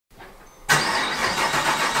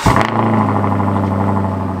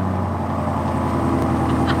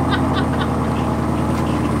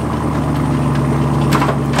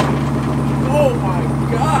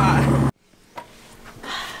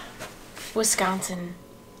Wisconsin.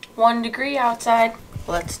 1 degree outside.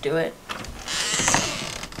 Let's do it.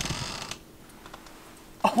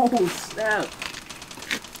 Oh snap!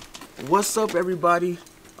 What's up, everybody?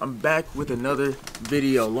 I'm back with another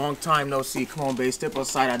video. Long time no see. Come on, babe, step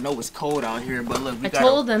outside. I know it's cold out here, but look, I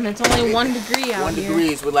told them it's only 1 degree out 1 here. 1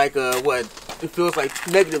 degrees with like what? It feels like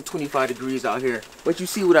negative 25 degrees out here. But you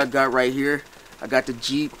see what I got right here? I got the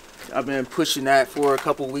Jeep. I've been pushing that for a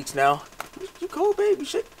couple weeks now. You cold, baby?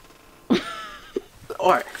 Shit. All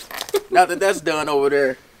right. Now that that's done over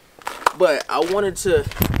there, but I wanted to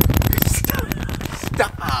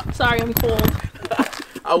stop. Sorry, I'm cold.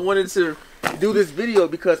 I wanted to do this video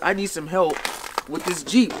because I need some help with this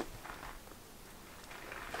Jeep.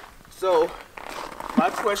 So my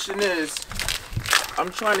question is, I'm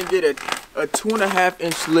trying to get a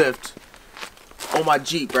 2.5-inch lift on my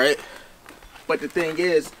Jeep, right? But the thing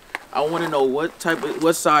is, I want to know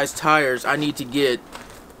what size tires I need to get,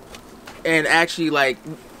 and actually like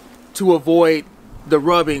to avoid the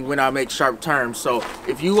rubbing when I make sharp turns. So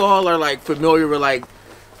if you all are like familiar with like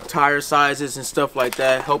tire sizes and stuff like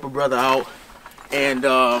that, help a brother out, and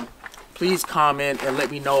please comment and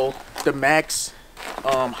let me know the max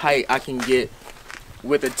height I can get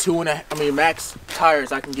with a max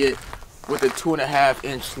tires I can get with a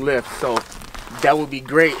 2.5-inch lift. So that would be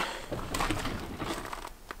great.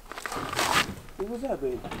 What was that,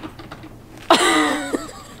 babe?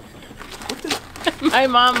 What the? My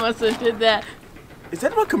mom must have did that. Is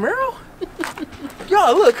that my Camaro?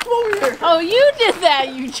 Yo, look, come over here. Oh, you did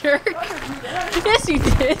that, you jerk. Yes, you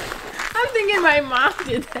did. I'm thinking my mom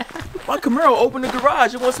did that. My Camaro opened the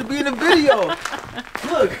garage. It wants to be in the video.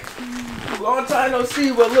 Look, long time no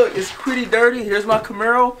see, but look, it's pretty dirty. Here's my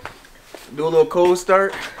Camaro. Do a little cold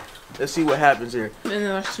start. Let's see what happens here. And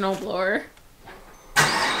then a snowblower.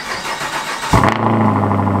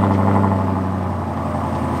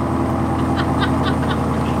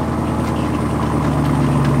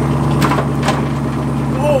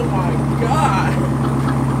 Oh my God.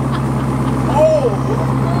 Oh.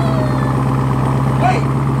 Wait.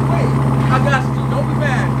 I got you. Don't be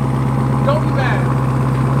mad. Don't be mad.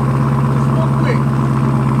 Just real quick.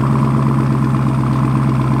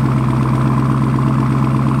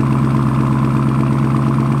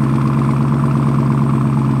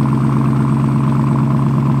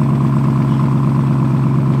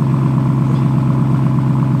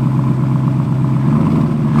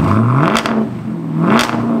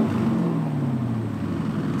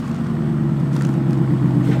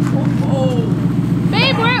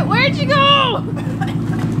 Babe, where'd you go?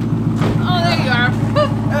 Oh, there you are.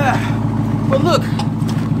 But look,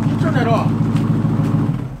 turn that off.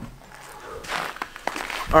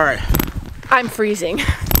 All right. I'm freezing.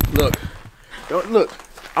 Look,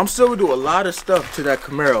 I'm still gonna do a lot of stuff to that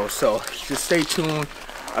Camaro, so just stay tuned.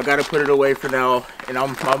 I gotta put it away for now, and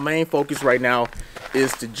my main focus right now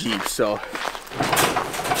is the Jeep. So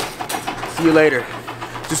see you later.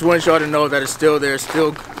 Just wanted y'all to know that it's still there,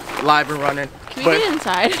 still live and running. Can we get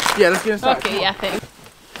inside? Yeah, let's get inside. Okay, yeah, thanks.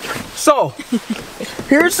 So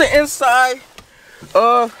here's the inside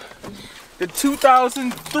of the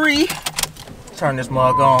 2003. Turn this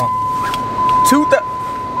mug on.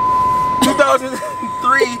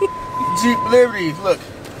 2003 Jeep Liberty. Look,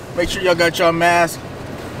 make sure y'all got y'all mask.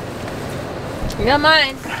 You got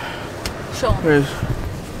mine. Show 'em.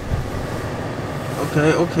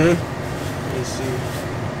 Okay. Let me see.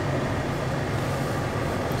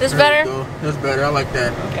 This There better? we go. That's better. I like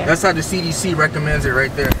that. Okay. That's how the CDC recommends it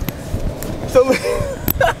right there. So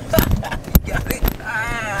got it.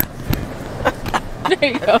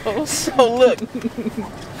 There you go. So look,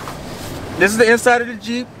 this is the inside of the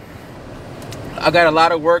Jeep. I got a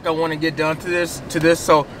lot of work I want to get done to this.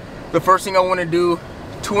 So the first thing I want to do,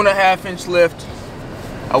 2.5-inch lift.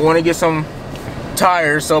 I want to get some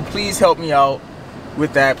tires. So please help me out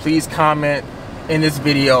with that. Please comment in this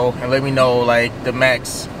video and let me know like the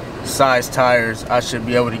max size tires I should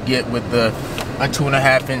be able to get with a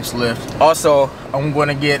 2.5-inch lift. Also, I'm going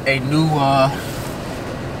to get a new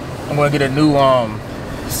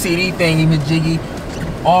CD thingy majiggy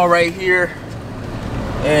all right here,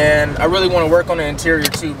 and I really want to work on the interior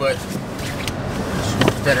too, but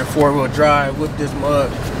that in 4-wheel drive, whip this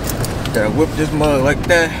mug like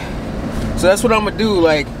that. So that's what I'm gonna do,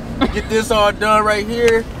 like get this all done right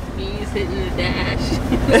here. Knees hitting the dash.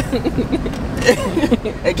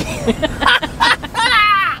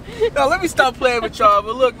 Now let me stop playing with y'all,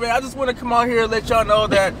 but look, man, I just want to come out here and let y'all know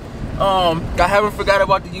that I haven't forgot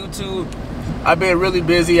about the YouTube. I've been really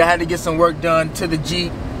busy. I had to get some work done to the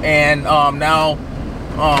Jeep, and now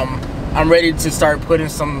I'm ready to start putting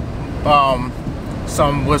some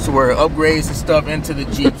some what's the word, upgrades and stuff into the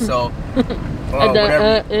Jeep. So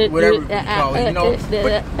whatever you call it, you know.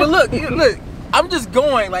 But look, I'm just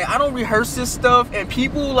going, like, I don't rehearse this stuff, and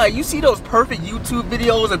people, like, you see those perfect YouTube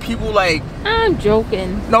videos of people, like, I'm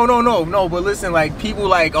joking. No, but listen, like, people,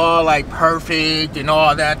 like, all, like, perfect and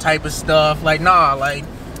all that type of stuff. Like, nah,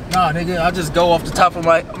 nigga, I just go off the top of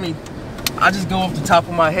my, I just go off the top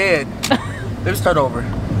of my head. Let me start over.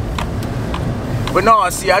 But no,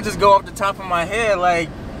 see, I just go off the top of my head. Like,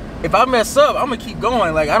 if I mess up, I'm gonna keep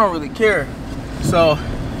going. Like, I don't really care. So,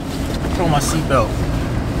 throw my seatbelt.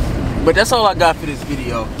 But that's all I got for this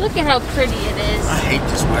video. Look at how pretty it is. I hate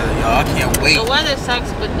this weather, y'all. I can't wait. The weather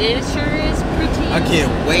sucks, but this sure is pretty. I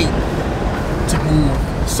can't wait to move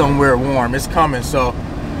somewhere warm. It's coming, so.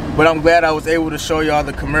 But I'm glad I was able to show y'all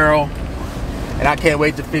the Camaro. And I can't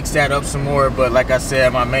wait to fix that up some more. But like I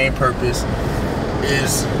said, my main purpose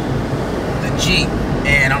is the Jeep.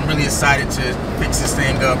 And I'm really excited to fix this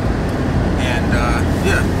thing up. And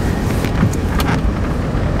yeah.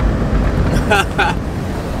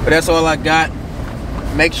 But that's all I got.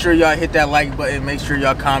 Make sure y'all hit that like button. Make sure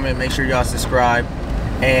y'all comment. Make sure y'all subscribe.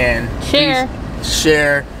 And share.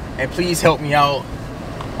 Share. And please help me out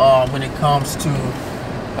when it comes to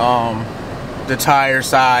the tire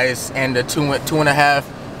size and the two and a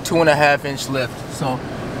half inch lift. So,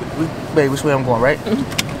 babe, which way I'm going, right?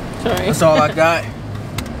 Sorry. That's all I got.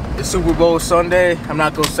 It's Super Bowl Sunday. I'm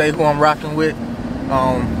not gonna say who I'm rocking with.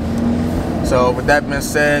 So with that being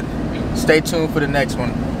said, stay tuned for the next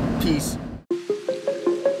one. Peace.